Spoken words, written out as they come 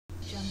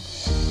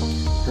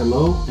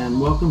Hello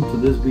and welcome to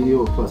this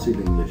video of Fácil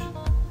English,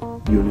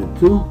 Unit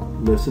 2,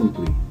 Lesson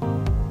 3.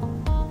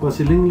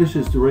 Fácil English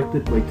is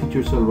directed by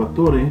teacher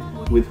Salvatore,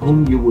 with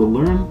whom you will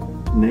learn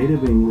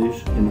native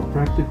English in a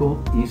practical,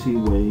 easy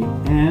way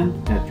and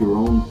at your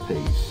own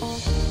pace.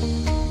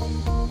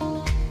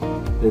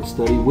 Let's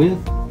study with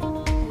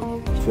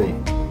Fe.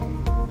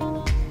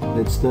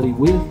 Let's study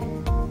with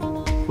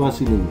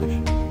Fácil English.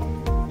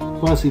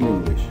 Fácil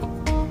English.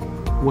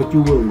 What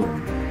you will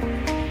learn.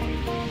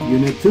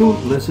 Unit 2,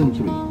 Lesson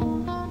 3.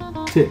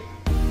 Tip.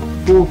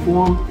 Full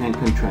form and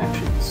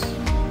contractions.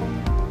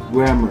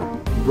 Grammar.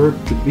 Verb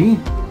to be.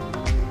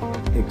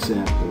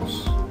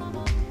 Examples.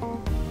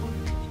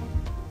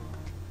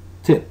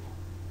 Tip.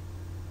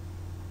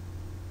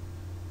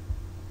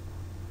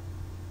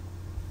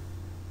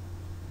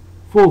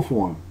 Full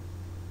form.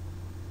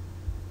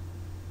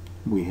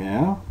 We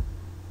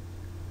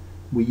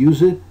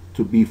use it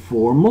to be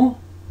formal,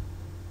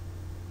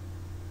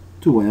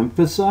 to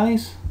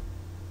emphasize,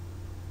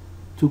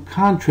 to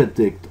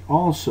contradict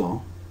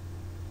also,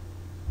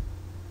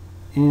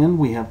 and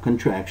we have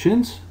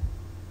contractions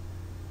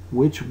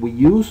which we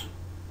use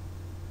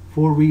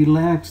for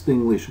relaxed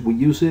English. We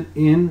use it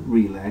in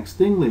relaxed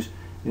English.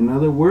 In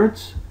other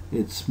words,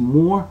 it's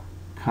more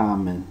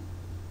common.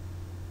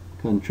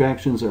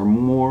 Contractions are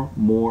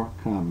more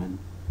common.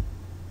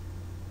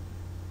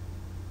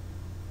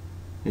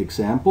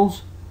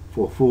 Examples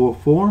for full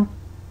form.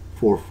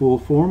 For full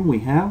form we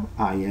have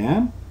I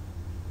am,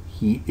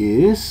 he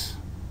is,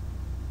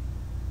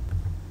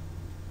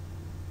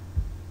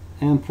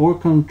 and for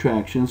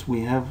contractions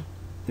we have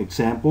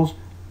examples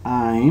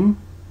I'm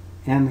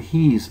and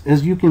he's.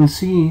 As you can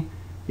see,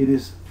 it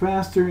is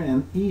faster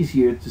and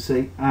easier to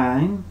say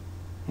I'm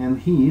and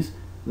he's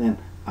than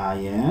I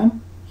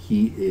am,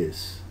 he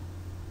is.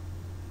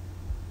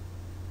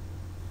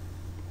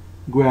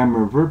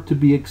 Grammar, verb to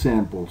be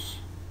examples.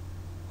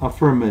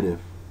 Affirmative.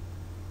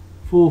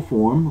 Full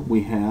form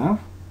we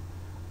have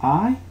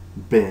I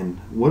been.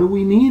 What do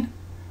we need?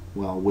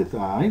 Well, with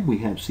I we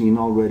have seen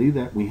already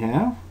that we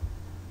have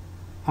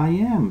I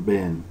am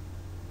been.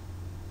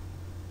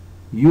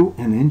 You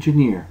an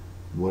engineer.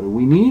 What do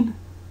we need?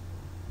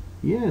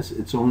 Yes,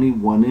 it's only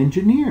one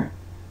engineer.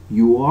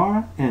 You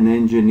are an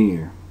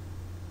engineer.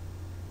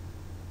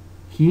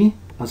 He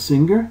a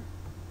singer.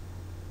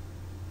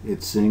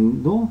 It's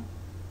single,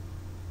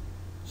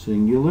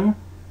 singular.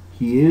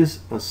 He is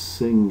a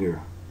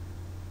singer.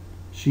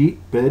 She,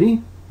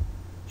 Betty,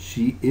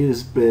 she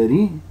is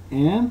Betty,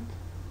 and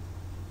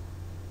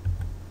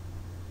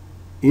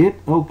it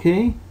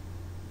okay,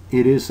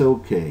 it is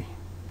okay.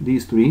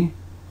 These three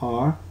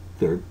are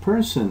third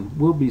person.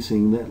 We'll be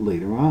seeing that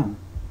later on.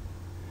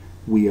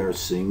 We are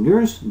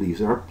singers.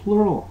 These are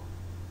plural.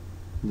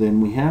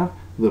 Then we have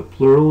the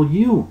plural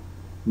you.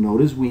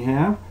 Notice we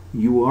have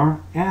you are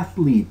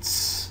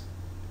athletes.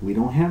 We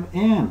don't have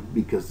an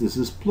because this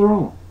is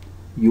plural.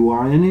 You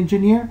are an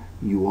engineer.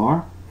 You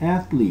are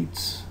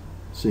athletes.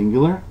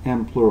 Singular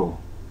and plural.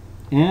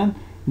 And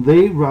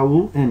they,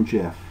 Raul and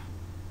Jeff.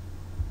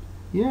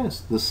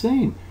 Yes, the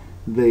same.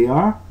 They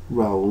are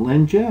Raul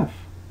and Jeff.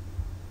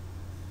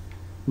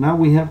 Now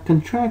we have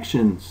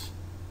contractions.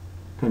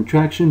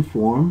 Contraction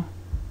form.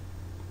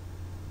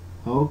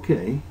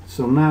 Okay,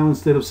 so now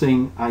instead of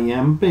saying I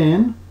am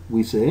Ben,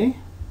 we say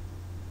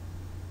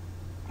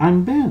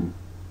I'm Ben.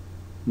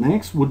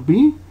 Next would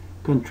be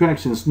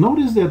contractions.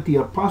 Notice that the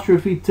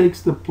apostrophe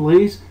takes the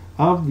place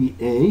of the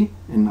A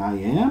in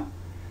I am.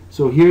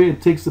 So here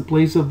it takes the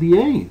place of the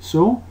A.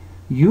 So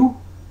you're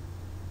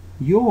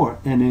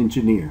an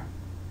engineer.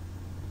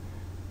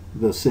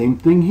 The same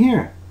thing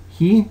here.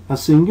 He, a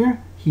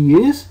singer. He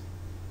is.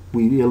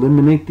 We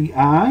eliminate the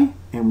I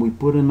and we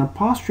put an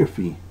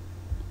apostrophe.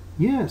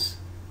 Yes,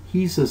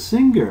 he's a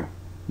singer.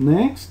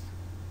 Next.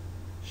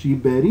 She,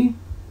 Betty.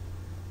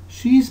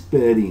 She's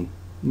Betty.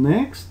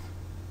 Next.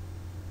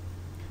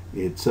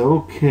 It's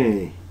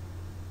okay.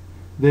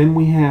 Then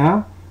we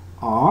have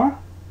are.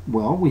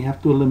 Well, we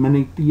have to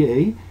eliminate the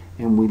A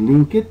and we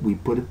link it. We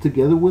put it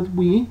together with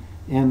we,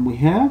 and we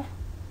have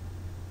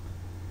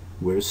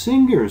we're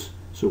singers.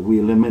 So we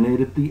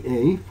eliminated the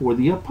A for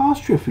the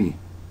apostrophe.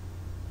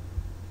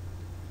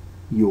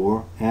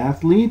 You're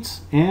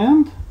athletes,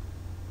 and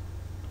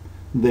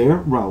they're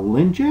Raul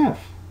and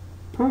Jeff.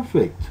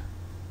 Perfect.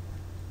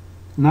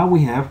 Now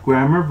we have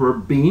grammar,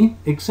 verb be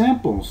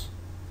examples.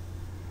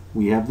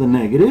 We have the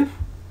negative,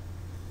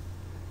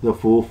 the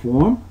full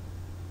form.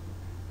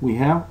 We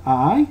have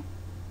I,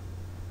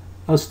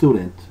 a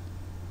student.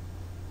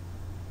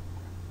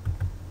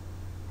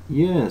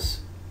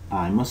 Yes,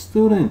 I'm a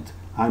student.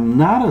 I'm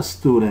not a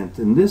student.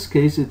 In this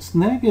case, it's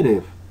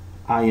negative.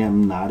 I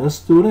am not a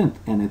student,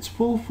 and it's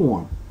full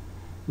form.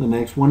 The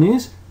next one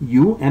is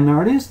you an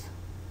artist.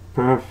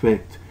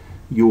 Perfect.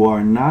 You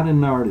are not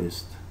an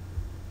artist.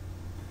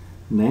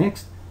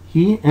 Next,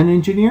 he an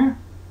engineer.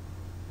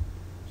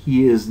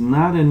 He is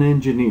not an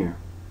engineer.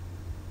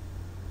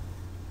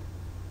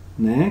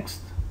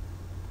 Next,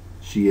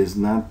 she is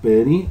not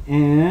Betty,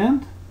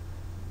 and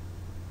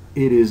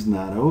it is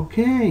not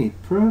okay.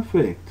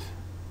 Perfect.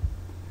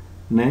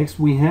 Next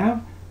we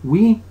have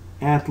we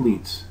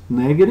athletes.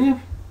 Negative,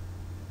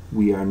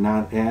 we are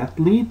not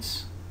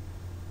athletes.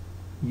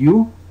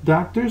 You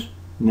doctors.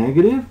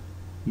 Negative,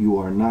 you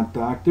are not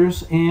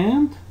doctors.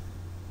 And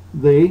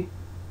they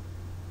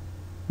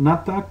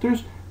not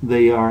doctors,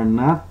 they are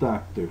not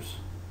doctors.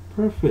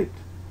 Perfect.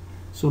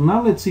 So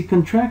now let's see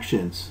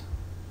contractions.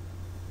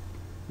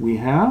 We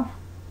have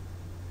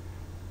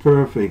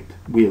perfect.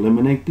 We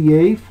eliminate the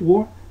A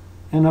for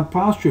an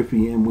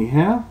apostrophe, and we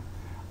have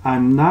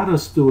I'm not a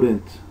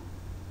student.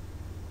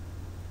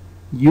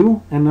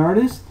 You an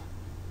artist?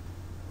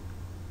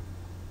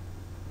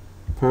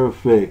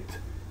 Perfect.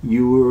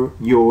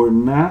 You're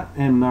not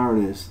an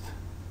artist.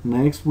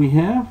 Next we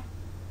have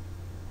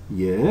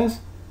yes,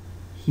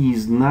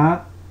 he's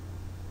not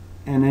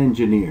an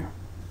engineer.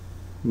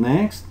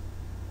 Next,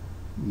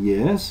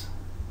 yes,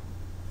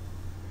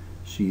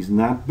 she's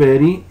not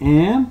Betty,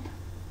 and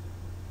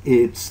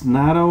it's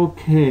not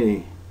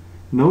okay.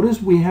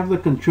 Notice we have the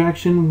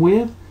contraction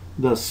with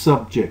the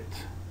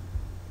subject.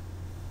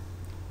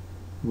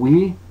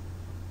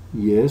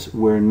 Yes,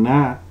 we're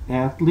not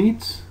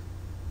athletes.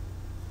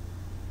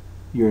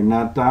 You're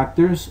not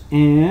doctors,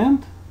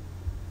 and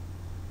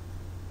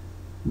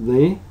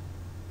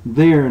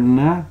they're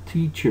not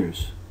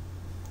teachers.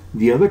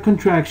 The other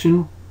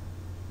contraction,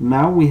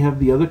 now we have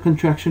the other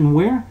contraction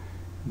where?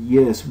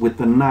 Yes, with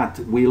the not.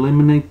 We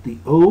eliminate the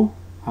O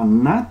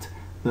on not,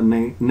 the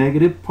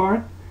negative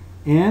part,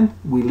 and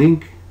we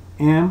link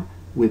am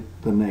with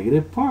the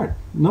negative part.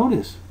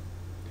 Notice,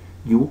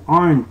 you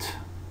aren't.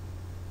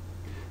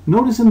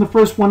 Notice in the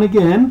first one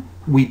again,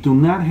 we do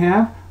not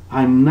have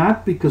I'm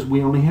not because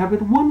we only have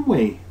it one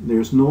way.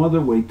 There's no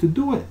other way to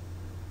do it.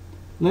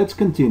 Let's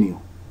continue.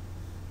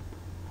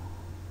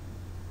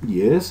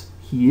 Yes,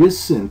 he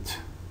isn't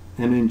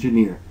an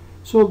engineer.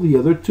 So the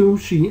other two,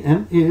 she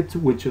and it,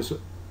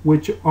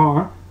 which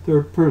are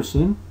third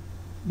person,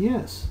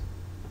 yes.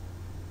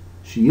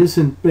 She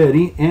isn't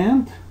Betty,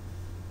 and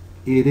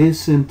it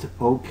isn't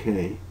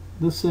okay.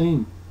 The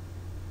same.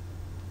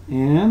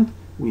 And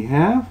we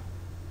have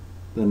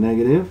the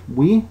negative.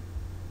 We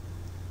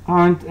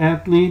aren't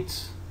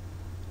athletes.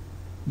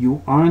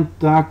 You aren't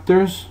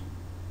doctors.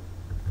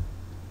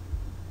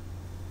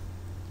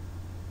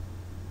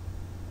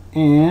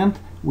 And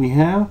we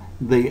have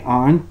they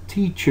aren't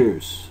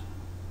teachers.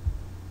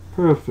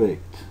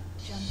 Perfect.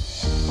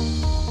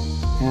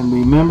 And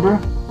remember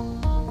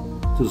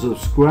to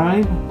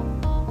subscribe,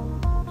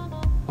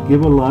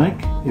 give a like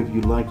if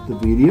you like the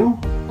video,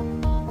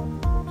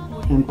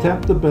 and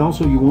tap the bell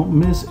so you won't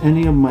miss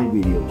any of my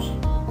videos.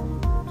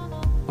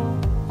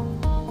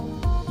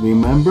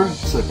 Remember,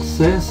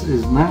 success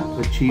is not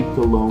achieved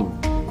alone.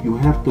 You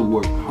have to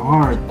work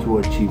hard to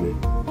achieve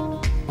it.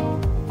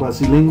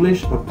 Fácil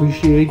English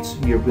appreciates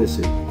your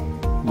visit.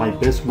 My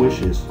best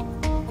wishes.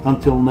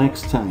 Until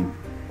next time.